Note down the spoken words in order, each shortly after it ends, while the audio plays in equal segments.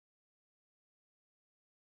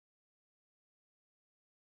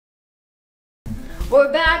We're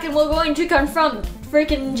back and we're going to confront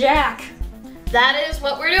freaking Jack. That is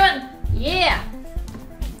what we're doing. Yeah.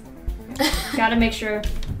 Gotta make sure.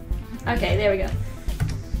 Okay, there we go.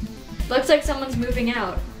 Looks like someone's moving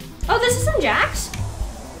out. Oh, this isn't Jack's?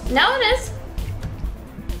 No, it is.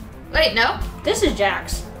 Wait, no. This is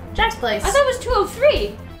Jack's. Jack's place. I thought it was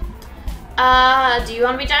 203. Do you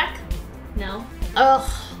want to be Jack? No. Ugh.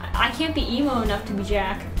 I can't be emo enough to be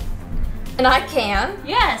Jack. And I can.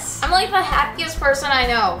 Yes. I'm like the happiest person I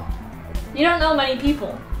know. You don't know many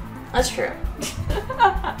people. That's true.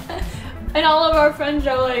 And all of our friends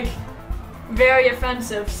are like very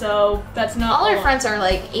offensive, so that's not All our friends are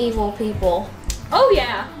like evil people. Oh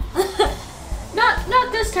yeah.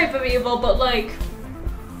 Not this type of evil, but like,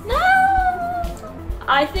 no.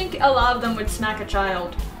 I think a lot of them would smack a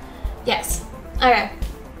child. Yes. Okay.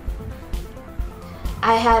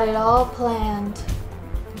 I had it all planned.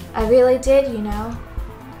 I really did, you know.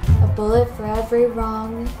 A bullet for every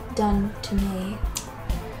wrong done to me.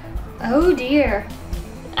 Oh dear.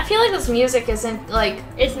 I feel like this music isn't like...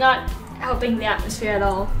 It's not helping the atmosphere at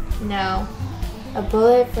all. No. A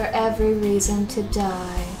bullet for every reason to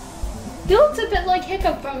die. He looks a bit like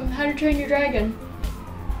Hiccup from How to Train Your Dragon.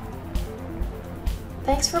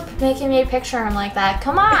 Thanks for making me picture him like that.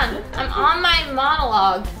 Come on! I'm on my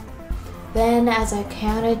monologue. Then, as I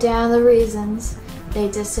counted down the reasons, they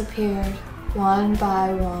disappeared, one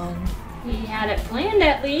by one. He had it planned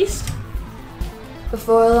at least.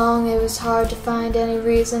 Before long, it was hard to find any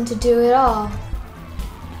reason to do it all.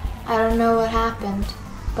 I don't know what happened,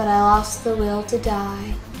 but I lost the will to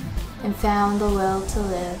die and found the will to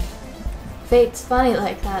live. Fate's funny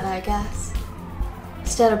like that, I guess.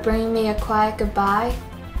 Instead of bringing me a quiet goodbye,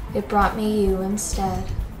 it brought me you instead.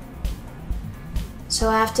 So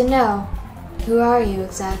I have to know, who are you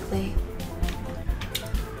exactly?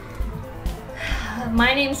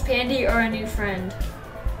 My name's Pandy or a new friend.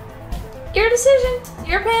 Your decision.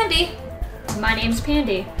 You're Pandy. My name's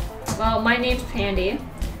Pandy. Well, my name's Pandy.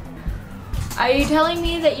 Are you telling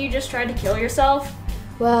me that you just tried to kill yourself?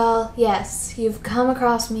 Well, yes, you've come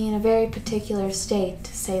across me in a very particular state,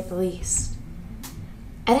 to say the least.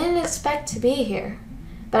 I didn't expect to be here,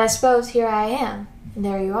 but I suppose here I am, and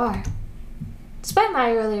there you are. Despite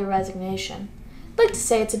my earlier resignation, I'd like to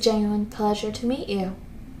say it's a genuine pleasure to meet you.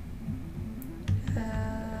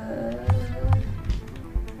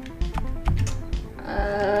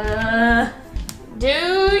 Do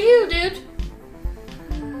you, dude?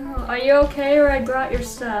 Are you okay, or I brought your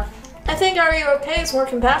stuff? I think "are you okay" is more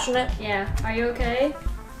compassionate. Yeah, are you okay?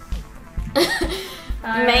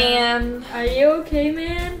 Man. Are you okay,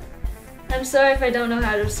 man? I'm sorry if I don't know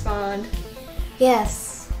how to respond.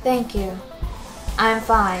 Yes, thank you. I'm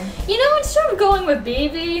fine. You know, instead of going with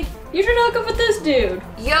BB, you should hook up with this dude.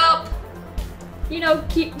 Yup. You know,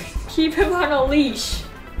 keep him on a leash.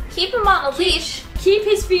 Keep him on a leash. Keep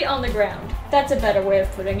his feet on the ground. That's a better way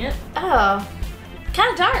of putting it. Oh,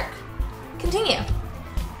 kind of dark. Continue.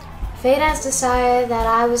 Fate has decided that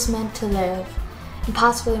I was meant to live, and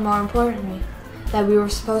possibly more importantly, that we were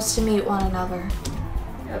supposed to meet one another.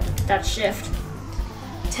 That shift.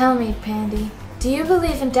 Tell me, Pandy, do you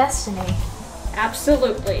believe in destiny?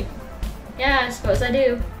 Absolutely. Yeah, I suppose I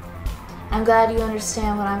do. I'm glad you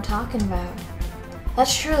understand what I'm talking about.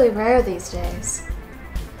 That's truly rare these days.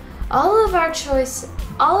 All of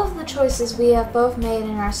the choices we have both made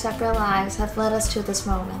in our separate lives have led us to this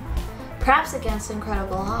moment, perhaps against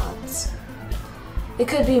incredible odds. It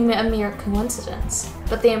could be a mere coincidence,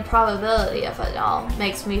 but the improbability of it all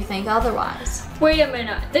makes me think otherwise. Wait a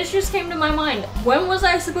minute, this just came to my mind. When was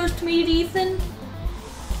I supposed to meet Ethan?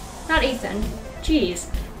 Not Ethan. Jeez.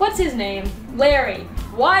 What's his name? Larry.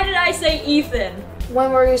 Why did I say Ethan?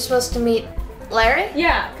 When were you supposed to meet Larry?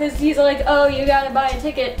 Yeah, because he's like, oh, you gotta buy a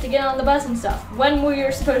ticket to get on the bus and stuff. When were you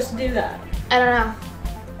supposed to do that? I don't know.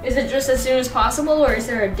 Is it just as soon as possible, or is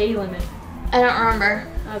there a day limit? I don't remember.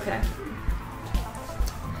 Okay.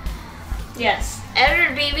 Yes.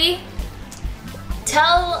 Editor BB,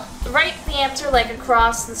 write the answer like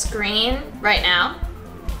across the screen right now.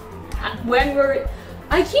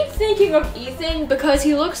 I keep thinking of Ethan because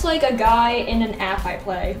he looks like a guy in an app I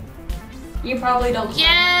play. You probably don't.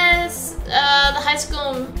 Yes, the high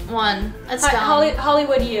school one. That's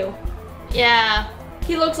Hollywood U. Yeah.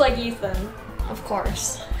 He looks like Ethan. Of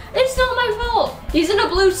course. It's not my fault. He's in a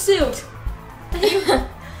blue suit.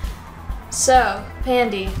 So,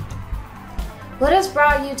 Pandy, what has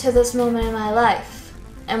brought you to this moment in my life?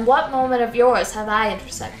 And what moment of yours have I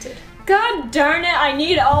intersected? God darn it, I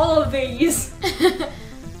need all of these.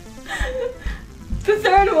 The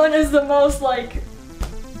third one is the most, like,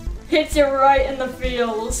 hits you right in the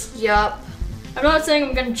feels. Yup. I'm not saying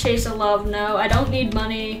I'm gonna chase a love, no. I don't need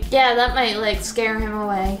money. Yeah, that might like scare him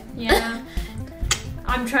away. Yeah.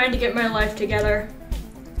 I'm trying to get my life together.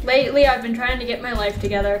 Lately, I've been trying to get my life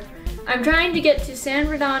together. I'm trying to get to San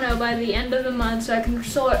Bernardino by the end of the month so I can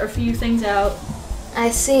sort a few things out. I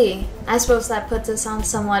see. I suppose that puts us on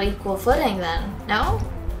somewhat equal footing then, no?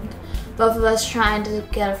 Both of us trying to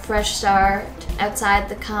get a fresh start outside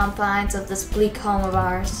the confines of this bleak home of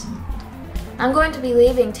ours. I'm going to be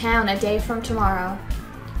leaving town a day from tomorrow.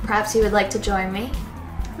 Perhaps you would like to join me?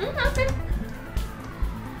 Okay.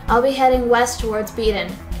 I'll be heading west towards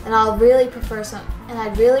Beaton, and I'd really prefer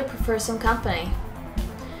some company.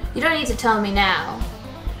 You don't need to tell me now,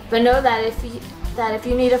 but know that if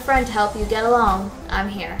you need a friend to help you get along, I'm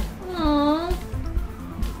here. Aww.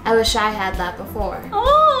 I wish I had that before.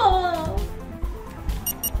 Oh.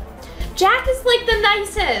 Jack is like the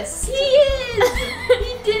nicest. He is.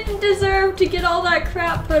 He didn't deserve to get all that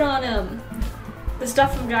crap put on him. The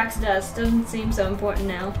stuff from Jack's desk doesn't seem so important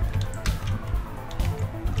now.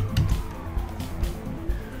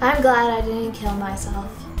 I'm glad I didn't kill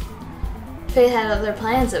myself. Fate had other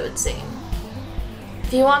plans, it would seem.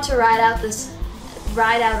 If you want to ride out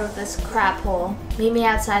of this crap hole, meet me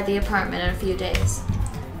outside the apartment in a few days.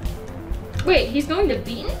 Wait, he's going to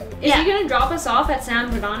Beaton? Is he gonna drop us off at San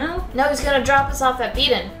Bernardino? No, he's gonna drop us off at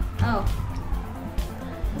Beaton. Oh.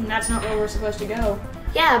 And that's not where we're supposed to go.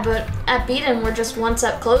 Yeah, but at Beaton we're just one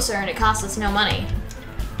step closer and it costs us no money.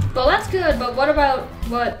 Well, that's good, but what about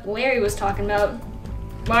what Larry was talking about?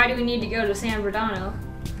 Why do we need to go to San Bernardino?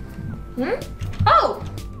 Oh!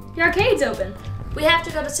 The arcade's open. We have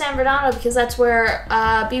to go to San Bernardino because that's where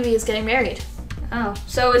BB is getting married. Oh,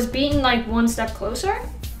 so is Beaton like one step closer?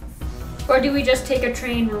 Or do we just take a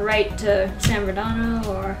train right to San Bernardino,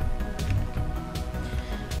 or?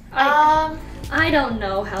 I don't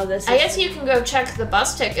know how this is. I guess you can go check the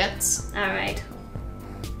bus tickets. Alright.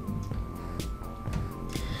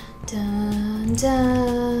 Dun,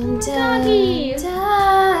 dun, dun, Doggy!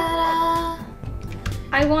 da, da.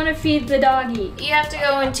 I want to feed the doggy. You have to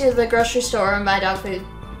go into the grocery store and buy dog food.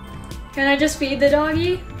 Can I just feed the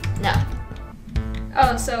doggy? No.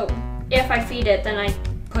 Oh, so if I feed it, then I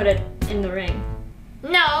put it in the ring.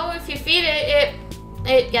 No, if you feed it,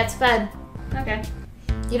 it gets fed. Okay.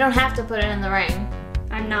 You don't have to put it in the ring.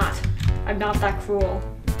 I'm not that cruel.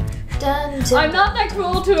 Dun, dun, I'm not that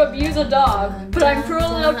cruel to abuse a dog, but I'm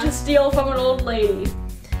cruel enough to steal from an old lady.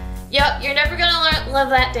 Yep, you're never gonna live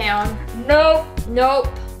that down. Nope. Nope.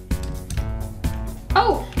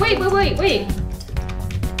 Oh, wait.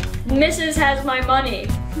 Mrs. has my money.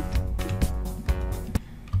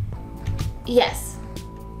 Yes.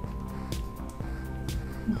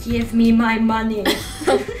 Give me my money.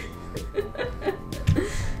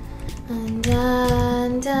 Dun,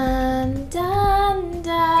 dun, dun, dun,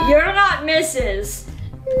 dun. You're not Mrs.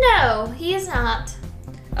 No, he's not.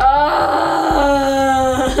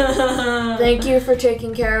 Thank Thank you for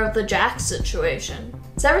taking care of the Jack situation.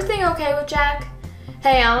 Is everything okay with Jack?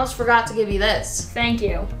 Hey, I almost forgot to give you this. Thank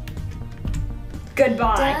you.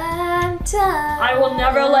 Goodbye. Dun, dun. I will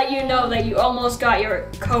never let you know that you almost got your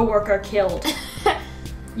coworker killed.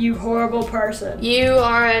 You horrible person. You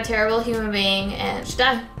are a terrible human being and should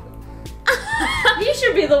die. He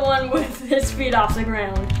should be the one with his feet off the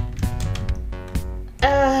ground.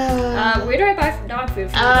 Where do I buy dog food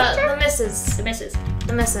from? The missus. The missus.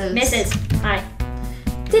 The missus. Mrs. Hi.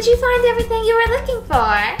 Did you find everything you were looking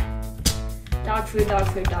for? Dog food, dog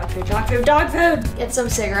food, dog food, dog food, dog food. Get some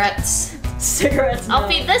cigarettes. Cigarettes. No. I'll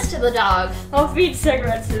feed this to the dog. I'll feed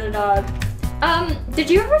cigarettes to the dog. Did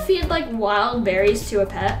you ever feed like wild berries to a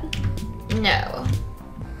pet? No.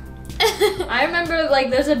 I remember like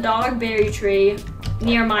there's a dogberry tree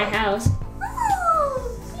near my house.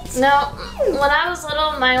 No, when I was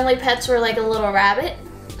little, my only pets were like a little rabbit.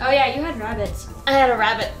 Oh yeah, you had rabbits. I had a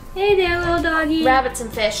rabbit. Hey there, little doggy. Rabbits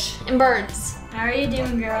and fish and birds. How are you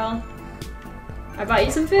doing, girl? I bought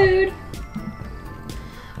you some food.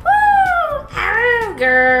 Woo!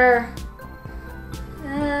 Grr.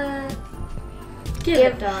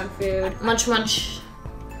 Give dog food. Munch munch.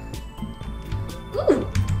 Ooh,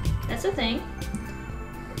 that's a thing.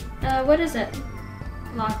 What is it?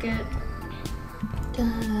 Locket.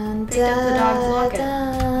 Dun, Pick up the dog's locket.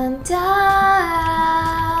 Dun,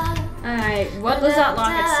 dun, Alright, what does that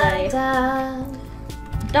locket say? dun.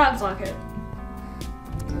 Dog's locket.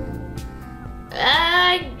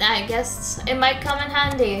 I guess it might come in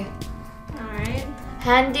handy. Alright.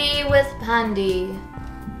 Handy with pandy.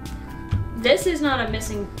 This is not a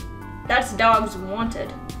missing. That's dogs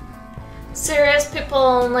wanted. Serious people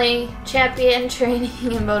only. Champion training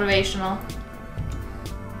and motivational.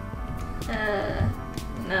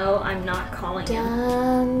 No, I'm not calling him.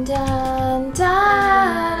 Dun, dun,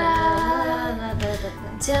 dun,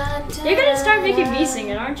 dun, dun, You're gonna start making me sing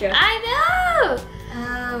it, aren't you? I know!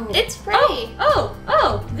 Oh. It's free.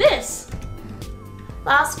 Oh, this.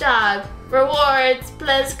 Lost dog. Rewards.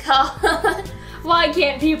 Please call. Why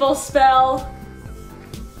can't people spell?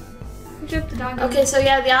 The dog. Okay, so you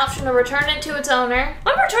have the option to return it to its owner.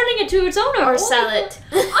 I'm returning it to its owner. Or sell it.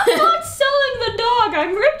 I'm not selling the dog.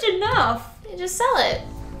 I'm rich enough. You just sell it.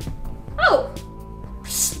 Oh,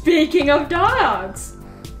 speaking of dogs.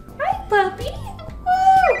 Hi, puppy.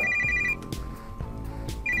 Woo.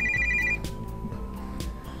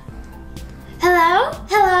 Hello?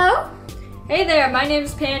 Hello? Hey there, my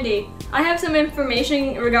name's Pandy. I have some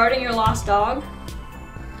information regarding your lost dog.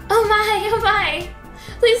 Oh my.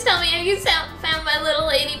 Please tell me have you found my little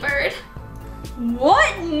ladybird?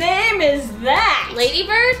 What name is that?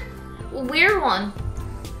 Ladybird? Weird one.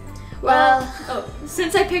 Well,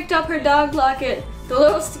 since I picked up her dog locket, the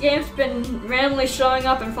little scamp's been randomly showing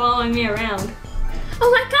up and following me around. Oh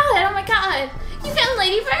my god. You found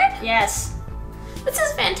Ladybird? Yes. This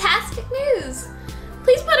is fantastic news.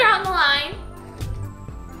 Please put her on the line.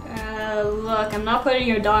 Look, I'm not putting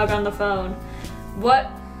your dog on the phone.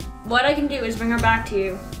 What I can do is bring her back to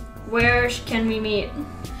you. Where can we meet?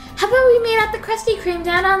 How about we meet at the Krusty Kreme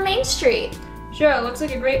down on Main Street? Sure, looks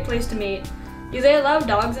like a great place to meet. Do they allow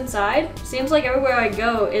dogs inside? Seems like everywhere I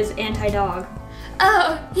go is anti-dog.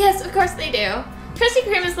 Oh, yes, of course they do. Krusty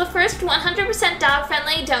Kreme is the first 100%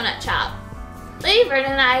 dog-friendly donut shop. Ladybird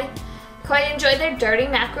and I quite enjoy their dirty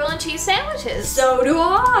mackerel and cheese sandwiches. So do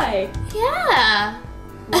I! Yeah.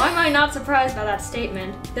 Why am I not surprised by that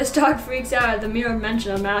statement? This dog freaks out at the mere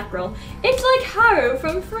mention of mackerel. It's like Haru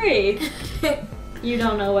from Free. You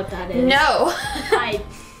don't know what that is. No.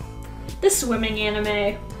 The swimming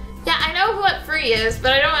anime. Yeah, I know what Free is,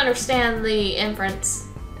 but I don't understand the inference.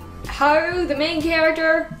 Haru, the main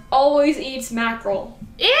character, always eats mackerel.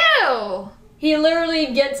 Ew! He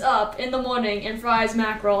literally gets up in the morning and fries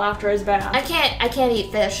mackerel after his bath. I can't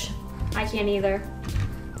eat fish. I can't either.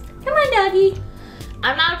 Come on, doggy.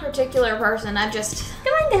 I'm not a particular person,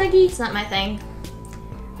 Come on, doggy. It's not my thing.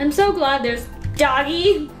 I'm so glad there's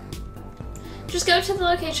doggy. Just go to the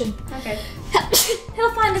location. Okay.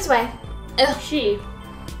 He'll find his way. Ugh.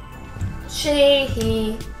 She,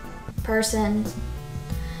 he, person.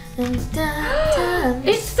 It's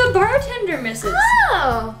the bartender, Mrs.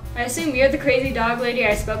 Oh! I assume you're the crazy dog lady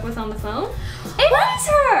I spoke with on the phone? It is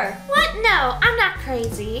her! What? No, I'm not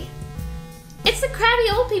crazy. It's the crabby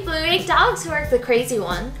old people who hate dogs who are the crazy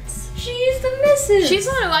ones. She's the Mrs. She's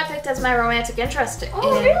the one who I picked as my romantic interest.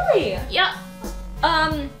 Oh, really? Yep.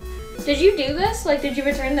 Did you do this? Like, did you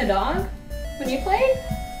return the dog when you played?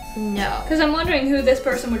 No. Because I'm wondering who this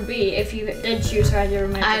person would be if you did choose her as your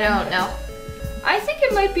romantic I don't know. I think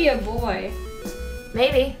it might be a boy.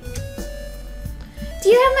 Maybe. Do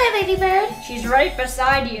you have my ladybird? She's right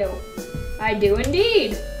beside you. I do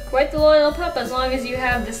indeed. Quite the loyal pup as long as you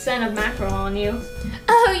have the scent of mackerel on you.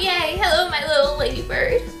 Oh yay, hello my little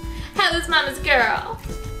ladybird. How is mama's girl?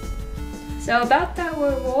 So about that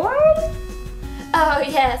reward? Oh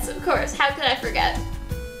yes, of course, how could I forget?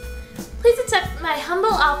 Please accept my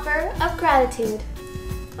humble offer of gratitude.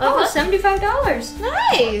 Oh, $75.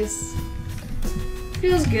 Nice.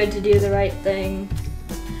 Feels good to do the right thing.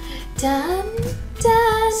 Dun,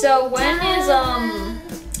 dun, So when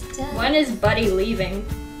is Buddy leaving?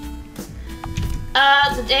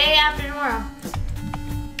 The day after tomorrow.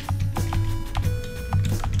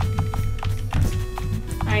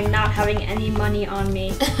 I'm not having any money on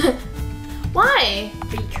me. Why?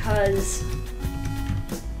 Because...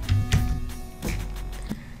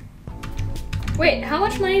 Wait, how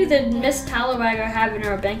much money did Miss Tallowager have in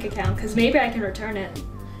her bank account? Because maybe I can return it.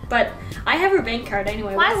 But I have her bank card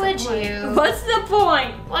anyway. Why would you? What's the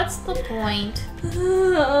point? What's the point?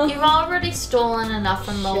 You've already stolen enough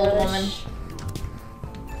from the old woman.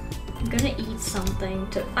 I'm gonna eat something.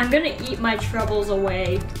 I'm gonna eat my troubles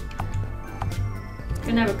away. I'm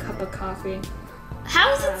gonna have a cup of coffee.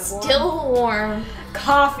 How is it still warm?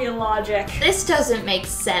 Coffee logic. This doesn't make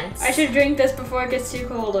sense. I should drink this before it gets too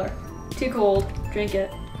cold. Drink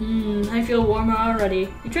it. I feel warmer already.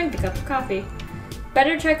 You drank the cup of coffee.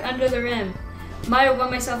 Better check under the rim. Might have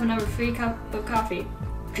won myself another free cup of coffee.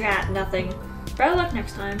 Drat, nothing. Better luck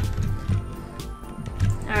next time.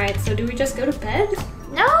 Alright, so do we just go to bed?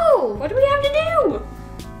 No! What do we have to do?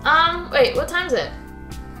 Wait, what time is it?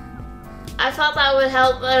 I thought that would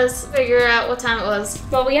help us figure out what time it was.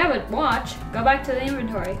 Well, we have a watch. Go back to the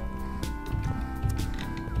inventory.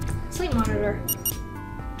 Sleep monitor.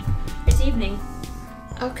 It's evening.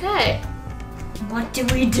 Okay. What do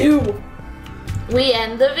we do? We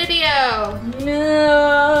end the video.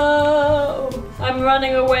 No! I'm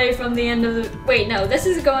running away from the end of the... Wait, no, this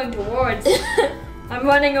is going towards... I'm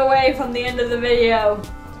running away from the end of the video.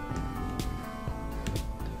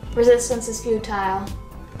 Resistance is futile.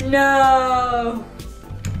 No!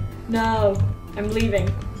 No, I'm leaving.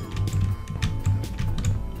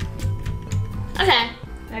 Okay.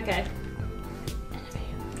 Okay.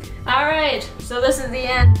 Alright, so this is the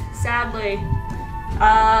end, sadly.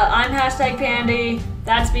 I'm #Pandy,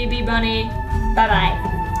 that's BB Bunny, bye-bye.